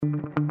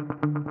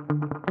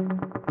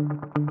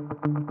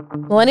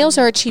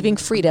Millennials are achieving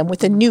freedom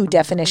with a new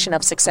definition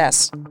of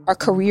success. Our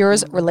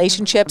careers,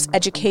 relationships,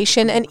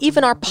 education, and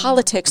even our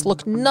politics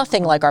look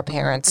nothing like our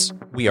parents.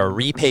 We are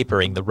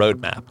repapering the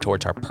roadmap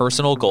towards our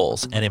personal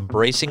goals and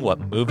embracing what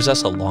moves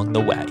us along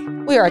the way.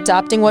 We are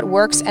adopting what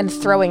works and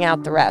throwing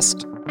out the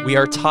rest. We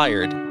are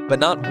tired, but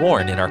not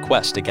worn in our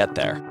quest to get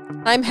there.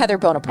 I'm Heather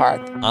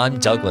Bonaparte. I'm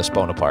Douglas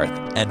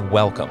Bonaparte, and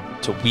welcome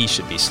to We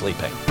Should Be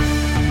Sleeping.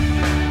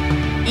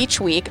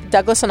 Each week,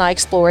 Douglas and I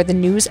explore the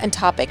news and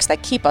topics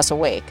that keep us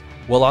awake.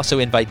 We'll also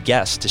invite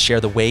guests to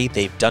share the way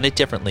they've done it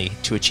differently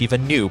to achieve a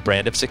new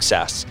brand of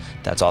success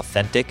that's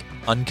authentic,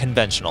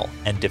 unconventional,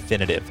 and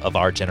definitive of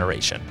our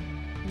generation.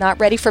 Not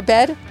ready for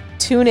bed?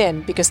 Tune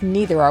in, because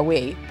neither are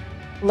we.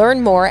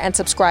 Learn more and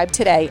subscribe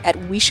today at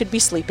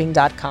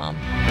weshouldbesleeping.com.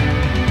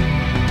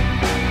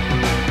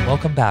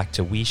 Welcome back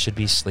to We Should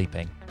Be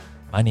Sleeping.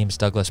 My name's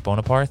Douglas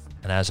Bonaparte,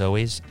 and as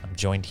always, I'm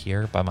joined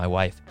here by my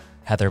wife,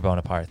 Heather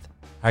Bonaparte.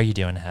 How are you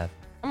doing, Heath?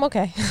 I'm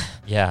okay.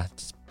 Yeah,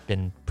 it's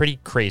been pretty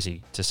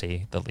crazy, to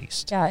say the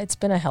least. Yeah, it's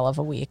been a hell of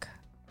a week.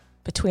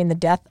 Between the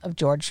death of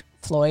George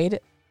Floyd,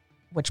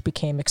 which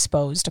became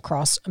exposed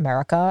across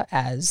America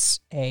as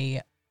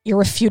a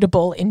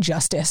irrefutable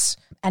injustice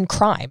and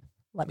crime,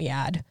 let me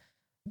add,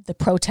 the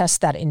protests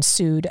that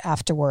ensued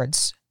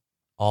afterwards.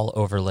 All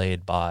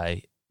overlaid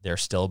by there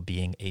still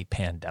being a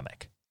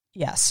pandemic.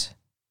 Yes.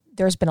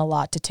 There's been a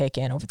lot to take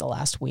in over the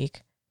last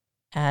week,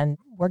 and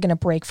we're going to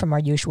break from our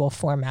usual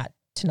format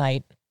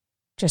tonight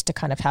just to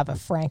kind of have a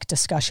frank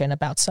discussion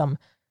about some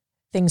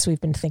things we've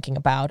been thinking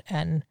about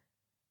and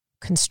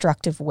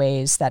constructive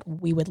ways that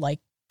we would like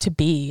to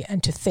be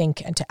and to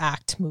think and to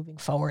act moving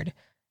forward.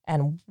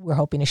 And we're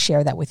hoping to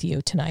share that with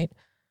you tonight.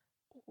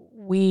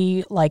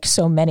 We, like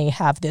so many,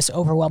 have this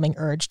overwhelming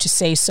urge to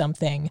say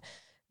something,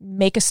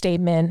 make a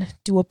statement,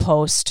 do a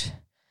post,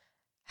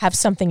 have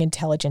something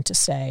intelligent to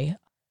say.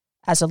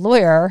 As a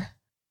lawyer,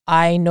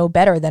 I know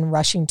better than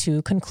rushing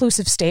to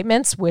conclusive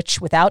statements,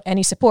 which without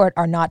any support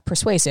are not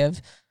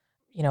persuasive.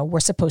 You know, we're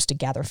supposed to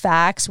gather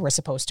facts, we're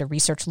supposed to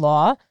research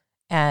law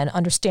and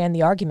understand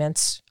the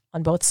arguments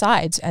on both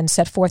sides and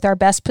set forth our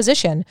best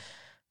position.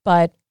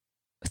 But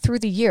through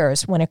the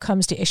years, when it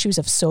comes to issues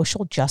of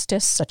social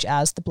justice, such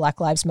as the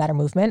Black Lives Matter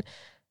movement,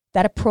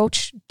 that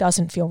approach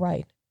doesn't feel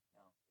right.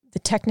 The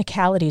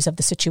technicalities of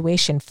the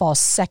situation fall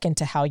second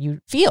to how you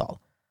feel.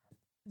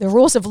 The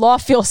rules of law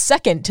feel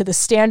second to the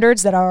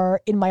standards that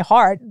are in my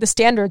heart, the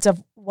standards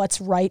of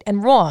what's right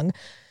and wrong.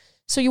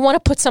 So you want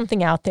to put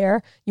something out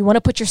there. You want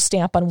to put your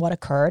stamp on what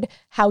occurred,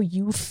 how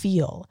you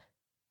feel,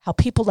 how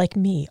people like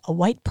me, a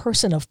white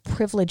person of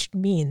privileged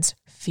means,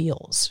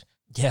 feels.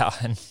 Yeah,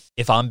 and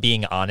if I'm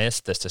being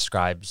honest, this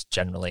describes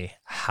generally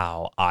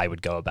how I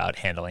would go about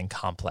handling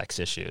complex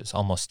issues,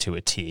 almost to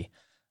a T.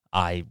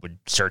 I would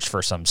search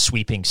for some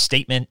sweeping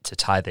statement to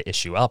tie the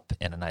issue up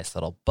in a nice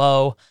little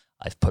bow.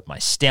 I've put my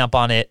stamp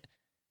on it,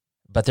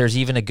 but there's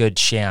even a good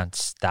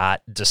chance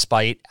that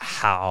despite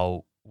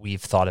how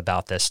we've thought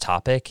about this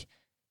topic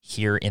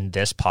here in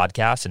this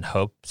podcast in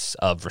hopes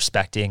of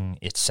respecting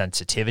its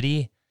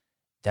sensitivity,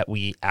 that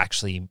we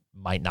actually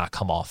might not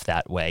come off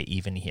that way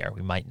even here.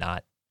 We might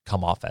not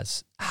come off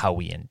as how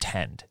we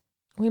intend.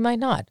 We might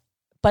not,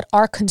 but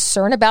our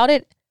concern about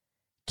it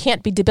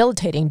can't be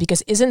debilitating,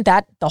 because isn't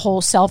that the whole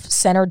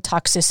self-centered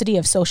toxicity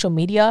of social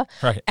media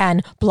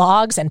and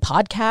blogs and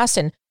podcasts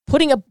and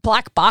putting a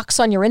black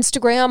box on your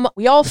Instagram?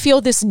 We all feel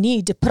this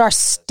need to put our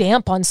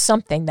stamp on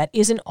something that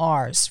isn't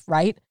ours,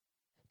 right?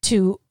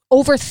 To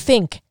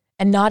overthink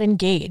and not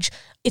engage.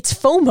 It's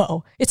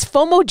FOMO. It's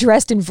FOMO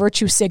dressed in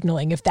virtue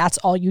signaling, if that's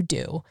all you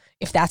do,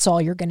 if that's all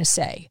you're going to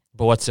say.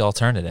 But what's the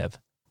alternative?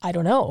 I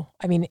don't know.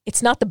 I mean,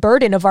 it's not the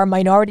burden of our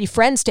minority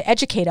friends to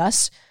educate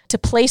us, to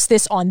place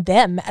this on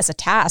them as a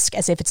task,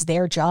 as if it's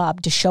their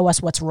job to show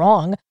us what's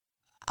wrong.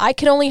 I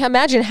can only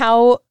imagine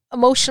how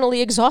emotionally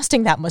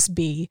exhausting that must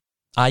be.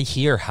 I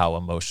hear how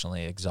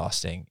emotionally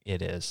exhausting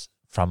it is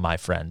from my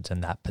friends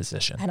in that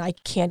position. And I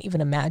can't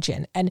even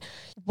imagine. And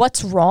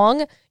what's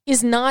wrong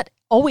is not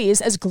always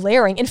as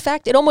glaring. In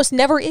fact, it almost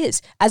never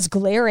is as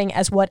glaring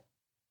as what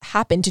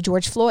happened to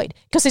George Floyd,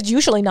 because it's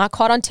usually not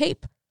caught on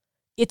tape.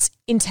 It's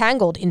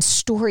entangled in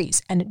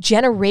stories and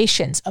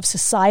generations of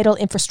societal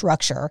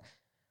infrastructure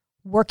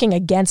working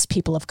against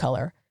people of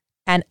color.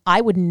 And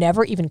I would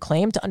never even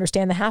claim to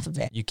understand the half of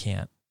it. You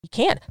can't. You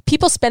can't.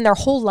 People spend their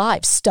whole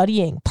lives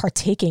studying,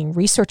 partaking,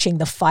 researching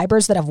the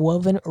fibers that have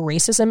woven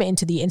racism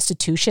into the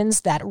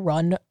institutions that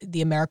run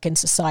the American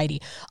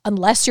society.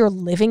 Unless you're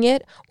living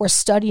it or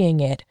studying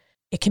it,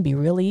 it can be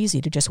really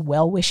easy to just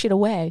wish it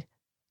away,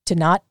 to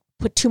not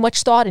put too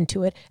much thought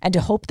into it, and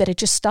to hope that it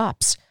just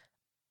stops.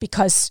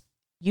 Because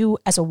you,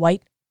 as a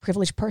white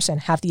privileged person,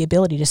 have the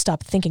ability to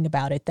stop thinking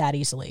about it that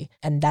easily.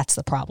 And that's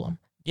the problem.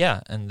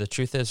 Yeah, and the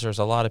truth is there's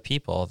a lot of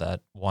people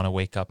that want to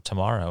wake up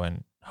tomorrow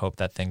and hope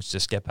that things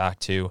just get back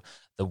to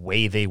the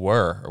way they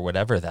were or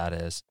whatever that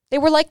is. They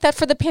were like that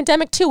for the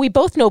pandemic too. We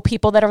both know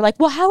people that are like,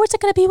 well, how is it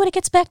going to be when it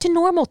gets back to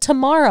normal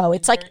tomorrow?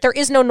 It's like there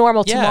is no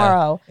normal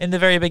tomorrow. In the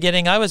very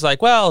beginning, I was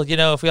like, well,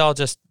 if we all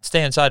just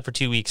stay inside for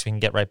 2 weeks, we can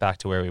get right back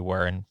to where we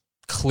were. And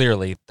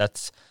clearly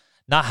that's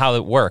not how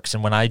it works.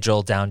 And when I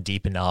drill down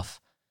deep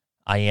enough,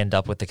 I end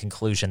up with the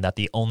conclusion that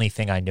the only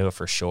thing I know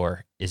for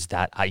sure is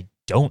that I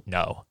don't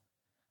know.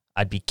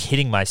 I'd be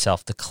kidding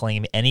myself to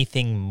claim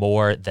anything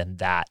more than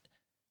that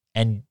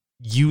and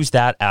use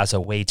that as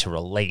a way to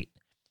relate,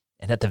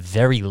 and at the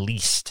very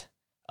least,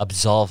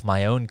 absolve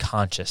my own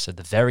conscience of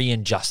the very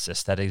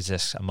injustice that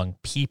exists among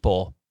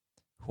people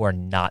who are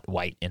not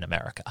white in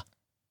America.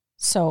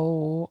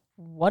 So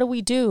what do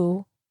we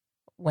do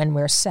when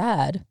we're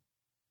sad,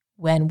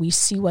 when we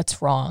see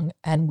what's wrong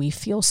and we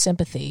feel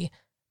sympathy,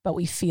 but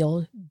we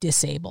feel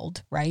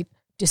disabled, right?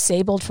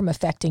 Disabled from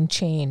affecting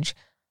change.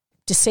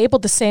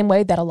 Disabled the same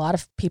way that a lot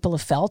of people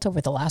have felt over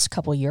the last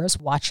couple of years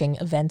watching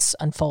events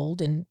unfold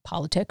in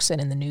politics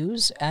and in the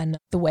news, and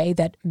the way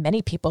that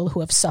many people who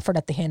have suffered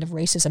at the hand of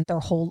racism their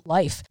whole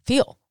life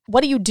feel.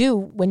 What do you do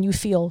when you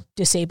feel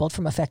disabled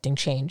from affecting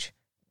change?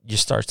 You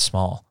start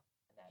small.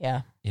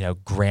 Yeah.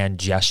 Grand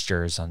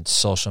gestures on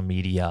social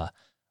media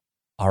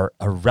are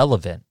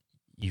irrelevant.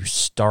 You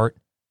start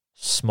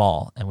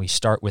small, and we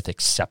start with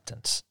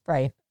acceptance.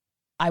 Right.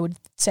 I would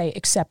say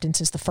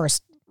acceptance is the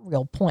first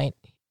real point.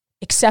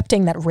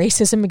 Accepting that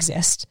racism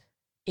exists.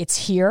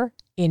 It's here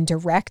in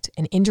direct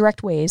and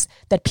indirect ways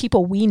that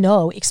people we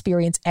know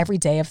experience every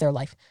day of their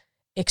life.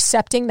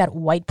 Accepting that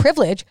white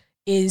privilege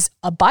is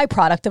a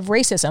byproduct of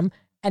racism,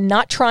 and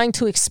not trying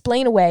to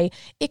explain away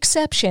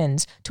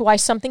exceptions to why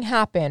something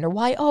happened or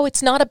why,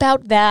 it's not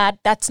about that.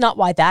 That's not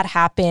why that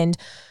happened.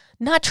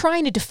 Not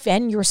trying to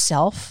defend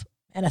yourself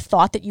and a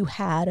thought that you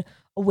had,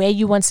 a way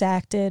you once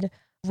acted,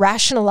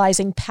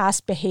 rationalizing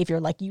past behavior,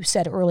 like you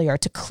said earlier,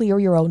 to clear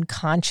your own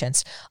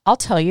conscience. I'll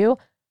tell you,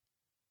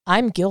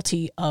 I'm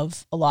guilty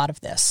of a lot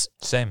of this.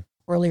 Same.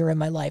 Earlier in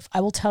my life.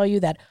 I will tell you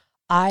that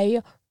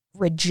I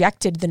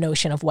rejected the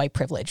notion of white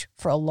privilege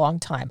for a long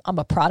time. I'm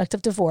a product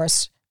of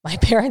divorce. My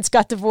parents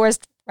got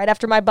divorced right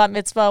after my bat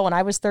mitzvah when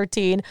I was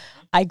 13.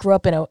 I grew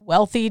up in a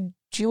wealthy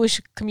Jewish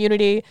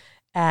community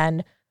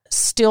and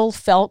still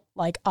felt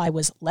like I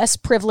was less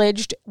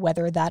privileged,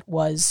 whether that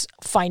was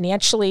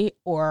financially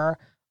or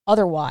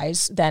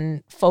otherwise,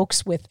 than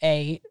folks with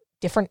a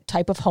different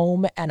type of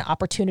home and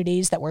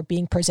opportunities that were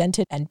being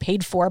presented and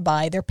paid for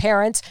by their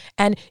parents.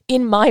 And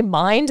in my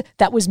mind,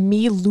 that was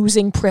me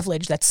losing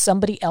privilege that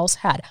somebody else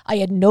had. I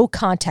had no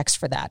context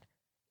for that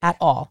at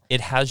all.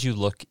 It has you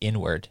look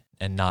inward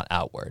and not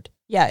outward.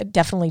 Yeah, it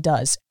definitely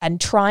does. And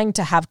trying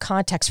to have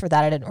context for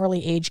that at an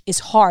early age is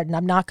hard. And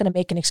I'm not going to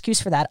make an excuse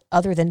for that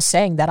other than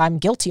saying that I'm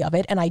guilty of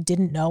it and I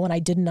didn't know and I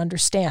didn't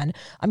understand.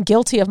 I'm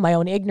guilty of my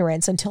own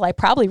ignorance until I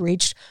probably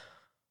reached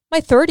my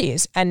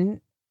 30s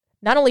and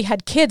not only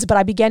had kids, but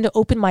I began to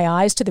open my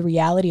eyes to the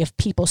reality of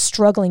people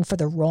struggling for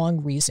the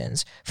wrong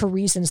reasons, for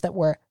reasons that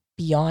were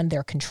beyond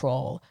their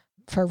control,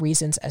 for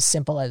reasons as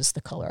simple as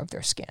the color of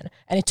their skin.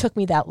 And it took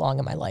me that long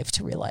in my life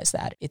to realize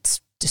that. It's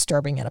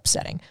disturbing and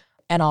upsetting.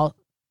 And I'll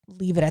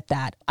leave it at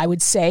that. I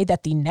would say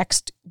that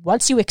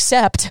once you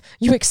accept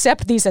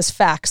these as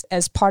facts,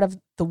 as part of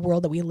the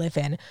world that we live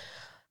in,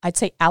 I'd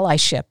say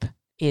allyship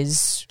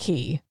is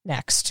key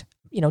next.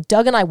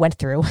 Doug and I went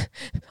through,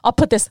 I'll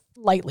put this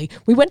lightly,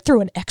 we went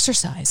through an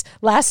exercise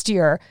last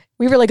year.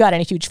 We really got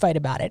in a huge fight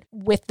about it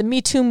with the Me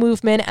Too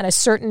movement and a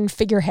certain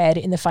figurehead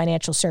in the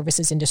financial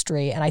services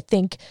industry. And I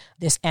think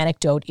this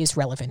anecdote is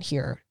relevant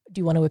here.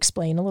 Do you want to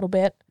explain a little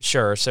bit?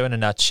 Sure. So in a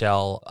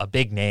nutshell, a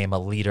big name, a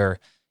leader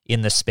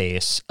in the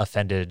space,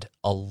 offended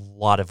a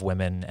lot of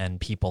women and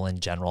people in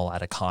general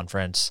at a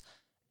conference.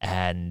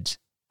 And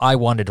I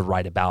wanted to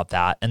write about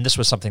that. And this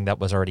was something that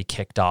was already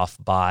kicked off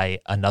by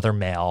another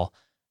male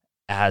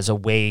as a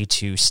way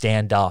to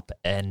stand up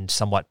and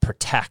somewhat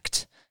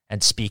protect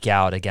and speak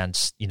out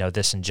against,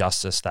 this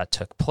injustice that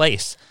took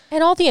place.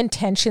 And all the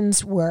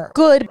intentions were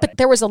good, but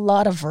there was a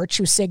lot of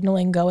virtue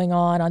signaling going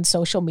on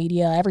social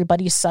media.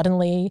 Everybody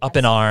suddenly up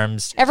in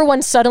arms.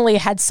 Everyone suddenly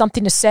had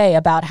something to say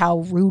about how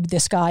rude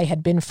this guy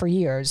had been for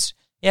years.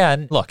 Yeah,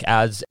 and look,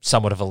 as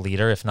somewhat of a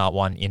leader, if not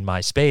one in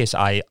my space,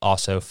 I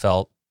also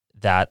felt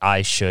that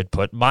I should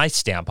put my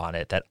stamp on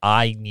it, that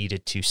I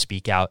needed to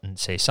speak out and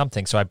say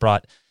something. So I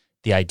brought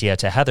the idea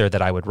to Heather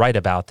that I would write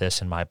about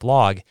this in my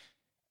blog,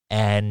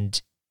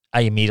 and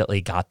I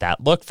immediately got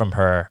that look from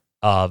her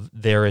of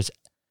there is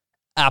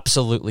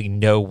absolutely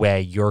no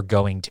way you're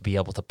going to be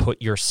able to put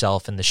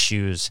yourself in the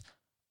shoes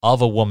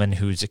of a woman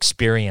who's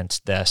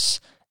experienced this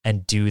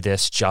and do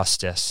this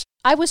justice.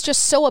 I was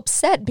just so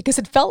upset because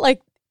it felt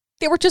like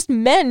they were just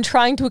men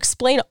trying to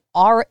explain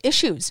our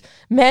issues.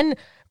 Men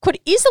could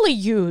easily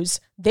use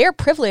their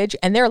privilege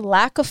and their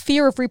lack of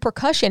fear of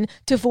repercussion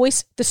to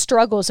voice the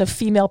struggles of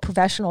female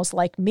professionals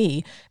like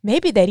me.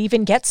 Maybe they'd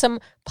even get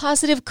some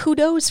positive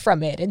kudos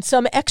from it and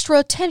some extra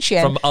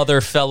attention. From other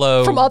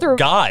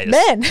guys.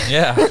 Men.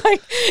 Yeah.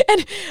 Right?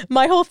 And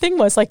my whole thing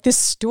was like, this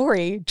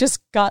story just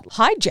got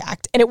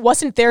hijacked and it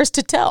wasn't theirs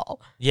to tell.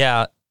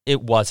 Yeah,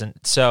 it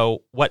wasn't.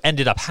 So what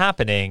ended up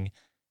happening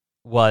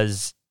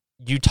was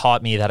you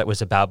taught me that it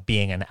was about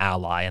being an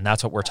ally, and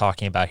that's what we're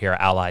talking about here,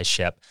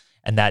 allyship.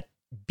 And that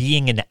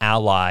being an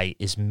ally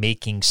is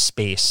making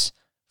space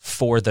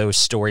for those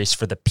stories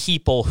for the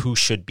people who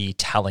should be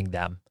telling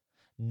them,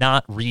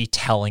 not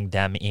retelling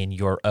them in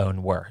your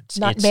own words.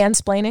 Not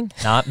mansplaining.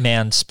 Not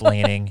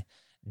mansplaining,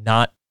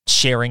 not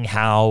sharing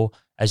how,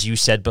 as you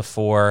said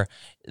before,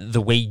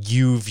 the way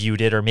you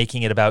viewed it or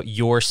making it about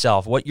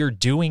yourself. What you're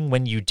doing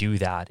when you do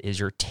that is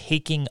you're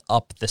taking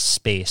up the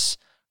space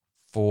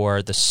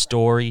for the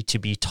story to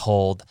be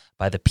told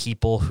by the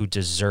people who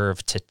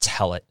deserve to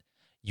tell it.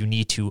 You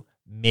need to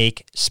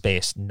make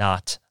space,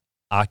 not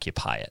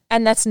occupy it.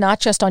 And that's not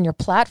just on your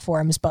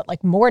platforms, but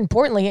like more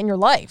importantly in your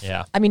life.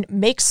 Yeah. I mean,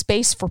 make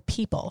space for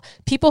people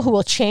who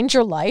will change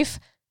your life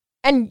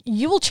and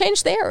you will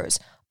change theirs.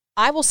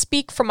 I will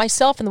speak for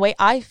myself and the way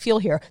I feel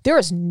here. There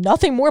is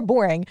nothing more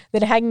boring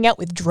than hanging out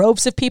with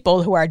droves of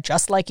people who are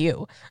just like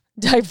you.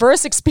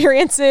 Diverse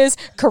experiences,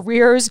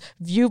 careers,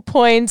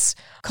 viewpoints,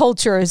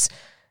 cultures.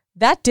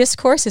 That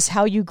discourse is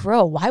how you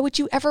grow. Why would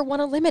you ever want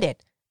to limit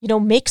it?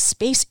 Make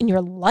space in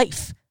your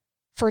life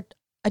for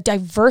a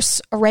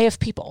diverse array of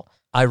people.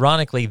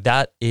 Ironically,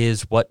 that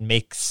is what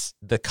makes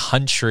the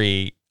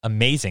country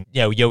amazing.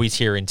 You always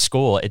hear in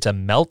school, it's a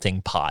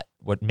melting pot.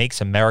 What makes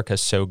America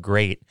so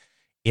great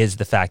is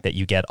the fact that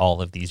you get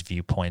all of these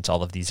viewpoints,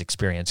 all of these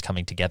experiences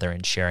coming together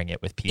and sharing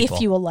it with people.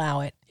 If you allow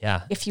it.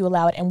 Yeah. If you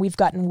allow it. And we've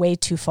gotten way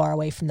too far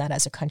away from that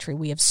as a country.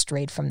 We have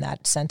strayed from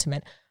that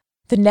sentiment.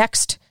 The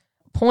next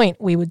point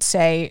we would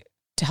say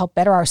to help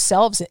better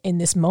ourselves in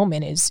this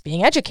moment is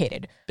being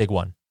educated. Big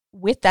one.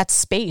 With that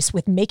space,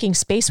 with making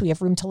space, we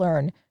have room to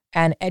learn.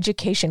 And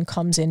education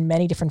comes in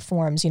many different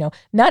forms.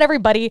 Not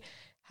everybody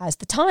has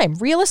the time,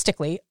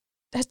 realistically,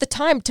 has the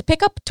time to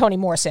pick up Toni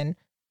Morrison.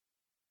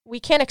 We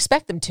can't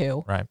expect them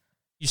to. Right.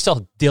 You're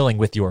still dealing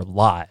with your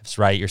lives,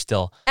 right? You're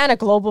still... And a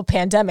global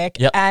pandemic.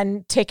 Yep.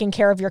 And taking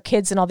care of your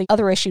kids and all the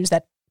other issues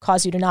that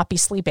cause you to not be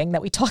sleeping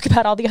that we talk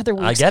about all the other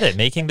weeks. I get it.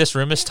 Making this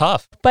room is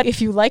tough. But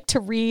if you like to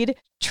read,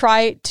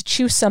 try to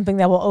choose something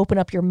that will open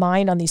up your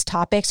mind on these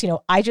topics.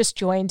 I just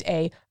joined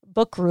a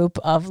book group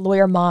of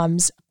lawyer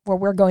moms where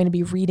we're going to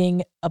be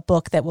reading a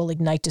book that will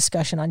ignite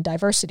discussion on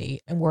diversity.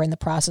 And we're in the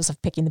process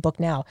of picking the book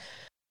now.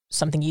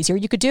 Something easier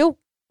you could do,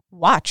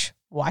 watch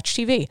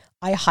TV.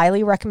 I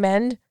highly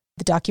recommend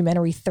the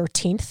documentary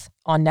 13th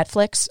on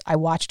Netflix. I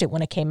watched it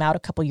when it came out a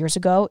couple years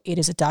ago. It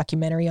is a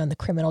documentary on the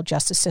criminal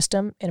justice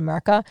system in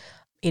America.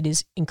 It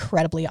is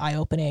incredibly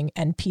eye-opening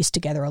and pieced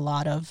together a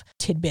lot of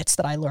tidbits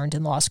that I learned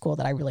in law school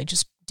that I really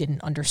just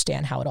didn't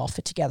understand how it all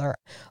fit together.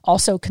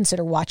 Also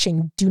consider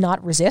watching Do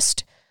Not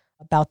Resist,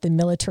 about the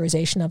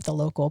militarization of the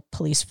local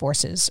police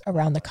forces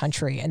around the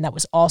country. And that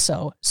was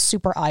also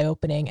super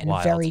eye-opening and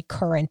Wild. very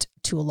current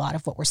to a lot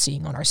of what we're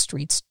seeing on our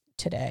streets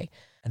today.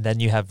 And then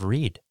you have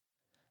Read.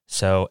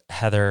 So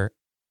Heather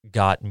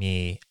got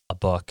me a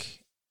book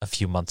a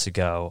few months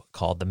ago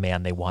called The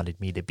Man They Wanted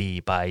Me to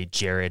Be by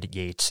Jared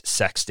Yates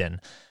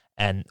Sexton.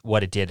 And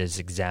what it did is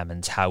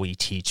examines how we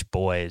teach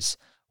boys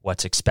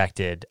what's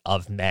expected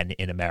of men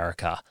in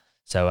America.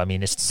 So, I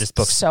mean, this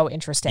book's so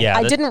interesting. Yeah,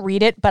 I didn't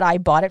read it, but I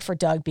bought it for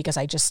Doug because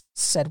I just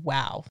said,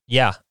 wow.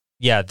 Yeah.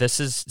 This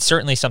is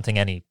certainly something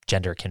any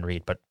gender can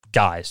read, but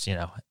guys,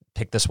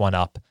 pick this one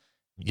up.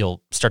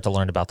 You'll start to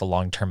learn about the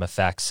long-term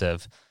effects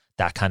of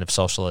that kind of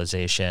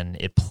socialization.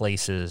 It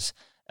places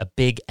a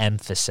big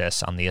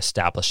emphasis on the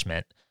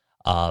establishment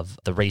of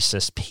the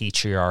racist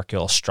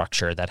patriarchal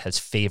structure that has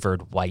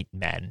favored white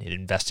men. It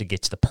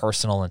investigates the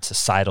personal and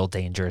societal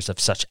dangers of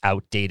such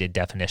outdated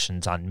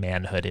definitions on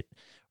manhood. It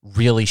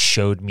really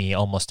showed me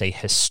almost a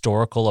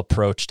historical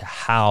approach to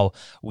how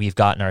we've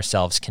gotten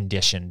ourselves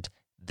conditioned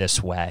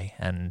this way.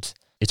 And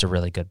it's a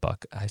really good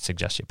book. I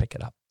suggest you pick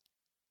it up.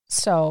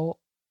 So,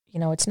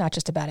 it's not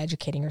just about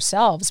educating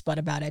yourselves, but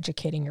about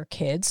educating your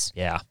kids.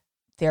 Yeah.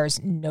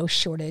 There's no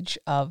shortage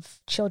of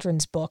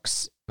children's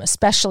books,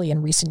 especially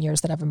in recent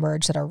years, that have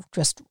emerged that are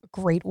just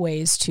great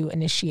ways to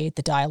initiate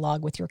the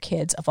dialogue with your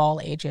kids of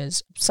all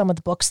ages. Some of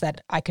the books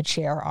that I could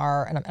share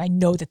are, and I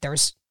know that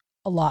there's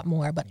a lot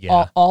more, but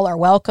all are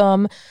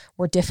welcome.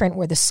 We're different.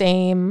 We're the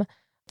same.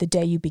 The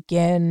Day You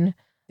Begin.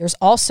 There's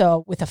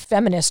also, with a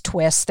feminist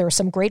twist, there are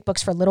some great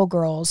books for little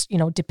girls,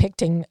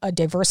 depicting a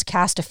diverse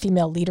cast of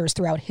female leaders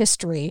throughout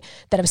history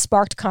that have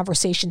sparked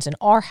conversations in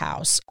our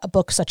house. A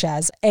book such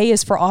as A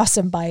is for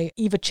Awesome by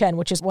Eva Chen,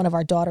 which is one of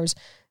our daughter's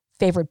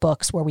favorite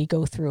books, where we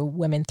go through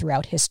women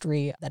throughout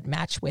history that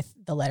match with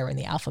the letter in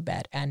the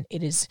alphabet. And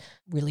it has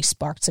really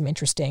sparked some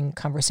interesting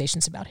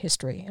conversations about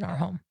history in our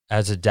home.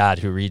 As a dad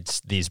who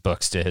reads these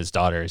books to his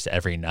daughters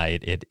every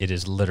night, it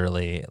is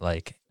literally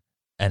like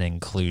an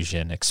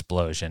inclusion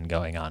explosion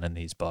going on in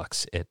these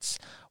books. It's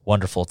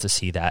wonderful to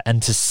see that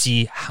and to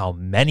see how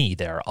many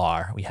there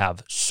are. We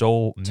have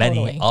so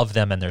many of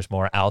them and there's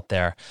more out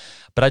there.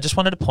 But I just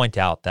wanted to point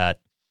out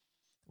that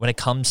when it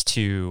comes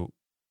to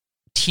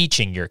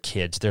teaching your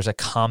kids, there's a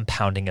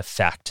compounding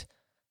effect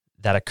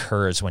that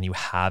occurs when you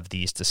have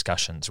these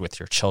discussions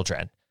with your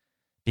children,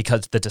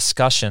 because the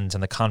discussions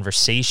and the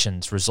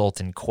conversations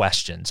result in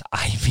questions.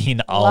 I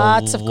mean,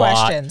 lots of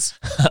questions.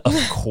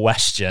 of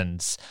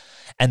questions.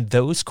 And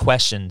those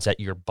questions that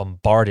you're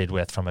bombarded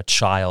with from a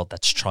child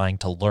that's trying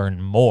to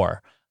learn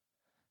more,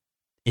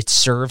 it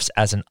serves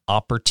as an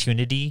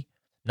opportunity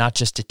not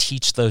just to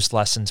teach those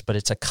lessons, but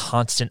it's a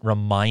constant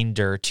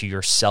reminder to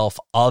yourself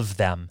of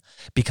them,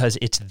 because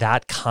it's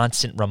that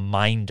constant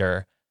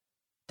reminder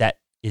that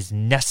is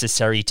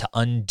necessary to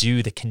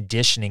undo the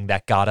conditioning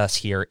that got us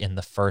here in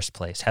the first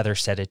place. Heather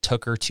said it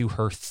took her to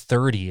her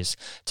 30s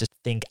to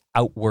think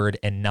outward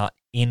and not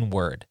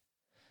inward.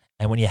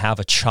 And when you have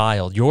a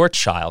child, your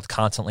child,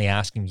 constantly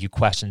asking you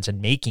questions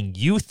and making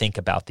you think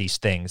about these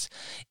things,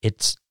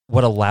 it's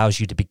what allows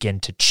you to begin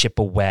to chip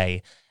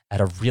away at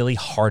a really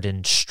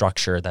hardened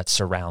structure that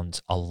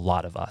surrounds a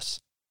lot of us.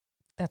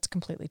 That's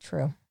completely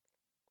true.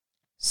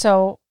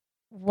 So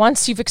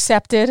once you've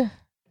accepted,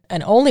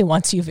 and only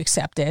once you've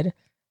accepted,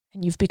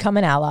 and you've become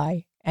an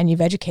ally, and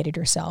you've educated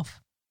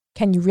yourself,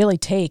 can you really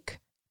take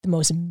the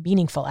most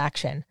meaningful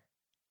action?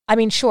 I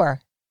mean,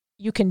 sure,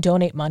 you can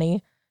donate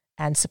money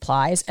and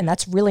supplies, and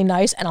that's really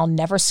nice, and I'll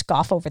never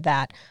scoff over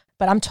that.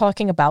 But I'm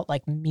talking about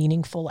like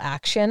meaningful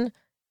action,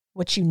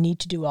 which you need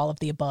to do all of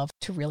the above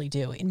to really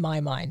do, in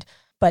my mind.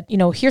 But,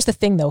 here's the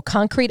thing, though.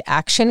 Concrete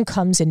action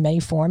comes in many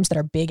forms that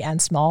are big and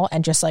small.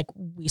 And just like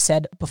we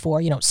said before,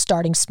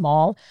 starting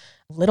small,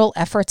 little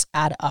efforts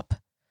add up.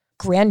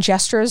 Grand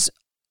gestures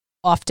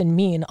often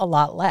mean a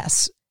lot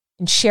less.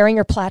 In sharing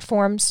your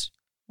platforms,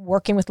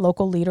 working with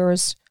local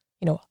leaders,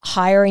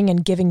 hiring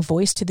and giving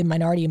voice to the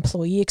minority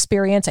employee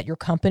experience at your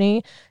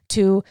company,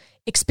 to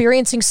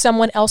experiencing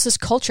someone else's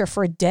culture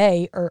for a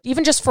day or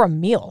even just for a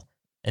meal.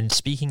 And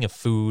speaking of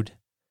food,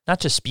 not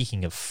just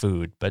speaking of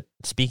food, but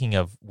speaking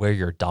of where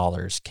your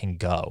dollars can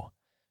go,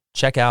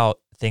 check out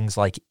things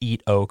like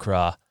Eat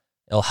Okra.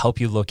 It'll help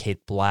you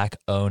locate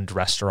Black-owned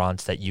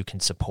restaurants that you can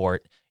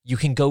support. You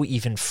can go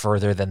even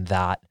further than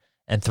that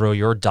and throw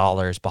your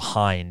dollars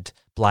behind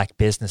Black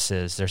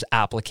businesses. There's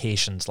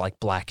applications like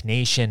Black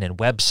Nation and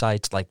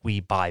websites like We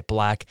Buy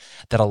Black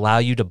that allow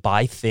you to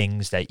buy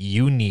things that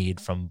you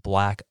need from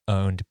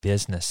Black-owned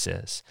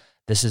businesses.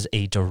 This is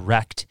a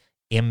direct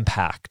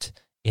impact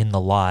in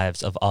the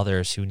lives of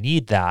others who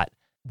need that,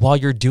 while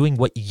you're doing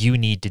what you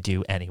need to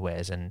do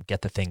anyways and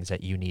get the things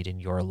that you need in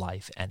your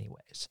life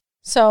anyways.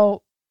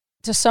 So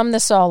to sum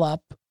this all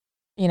up,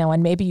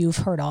 and maybe you've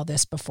heard all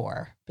this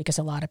before because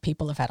a lot of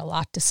people have had a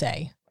lot to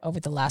say over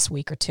the last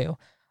week or two.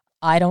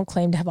 I don't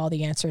claim to have all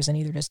the answers, and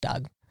neither does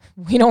Doug.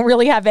 We don't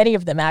really have any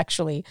of them,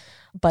 actually.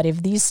 But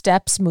if these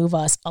steps move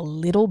us a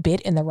little bit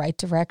in the right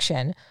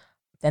direction,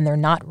 then they're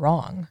not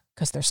wrong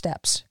because they're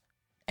steps.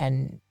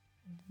 And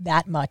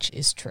that much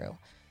is true.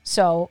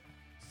 So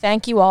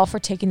thank you all for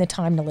taking the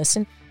time to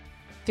listen.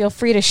 Feel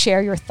free to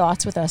share your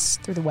thoughts with us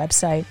through the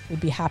website. We'd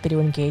be happy to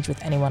engage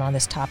with anyone on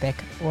this topic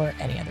or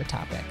any other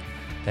topic.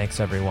 Thanks,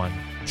 everyone.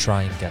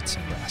 Try and get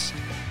some rest.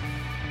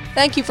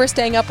 Thank you for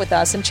staying up with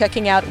us and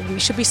checking out We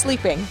Should Be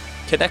Sleeping.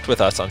 Connect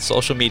with us on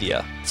social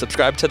media,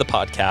 subscribe to the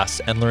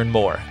podcast, and learn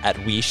more at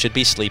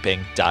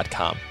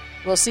weshouldbesleeping.com.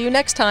 We'll see you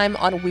next time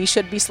on We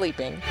Should Be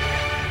Sleeping.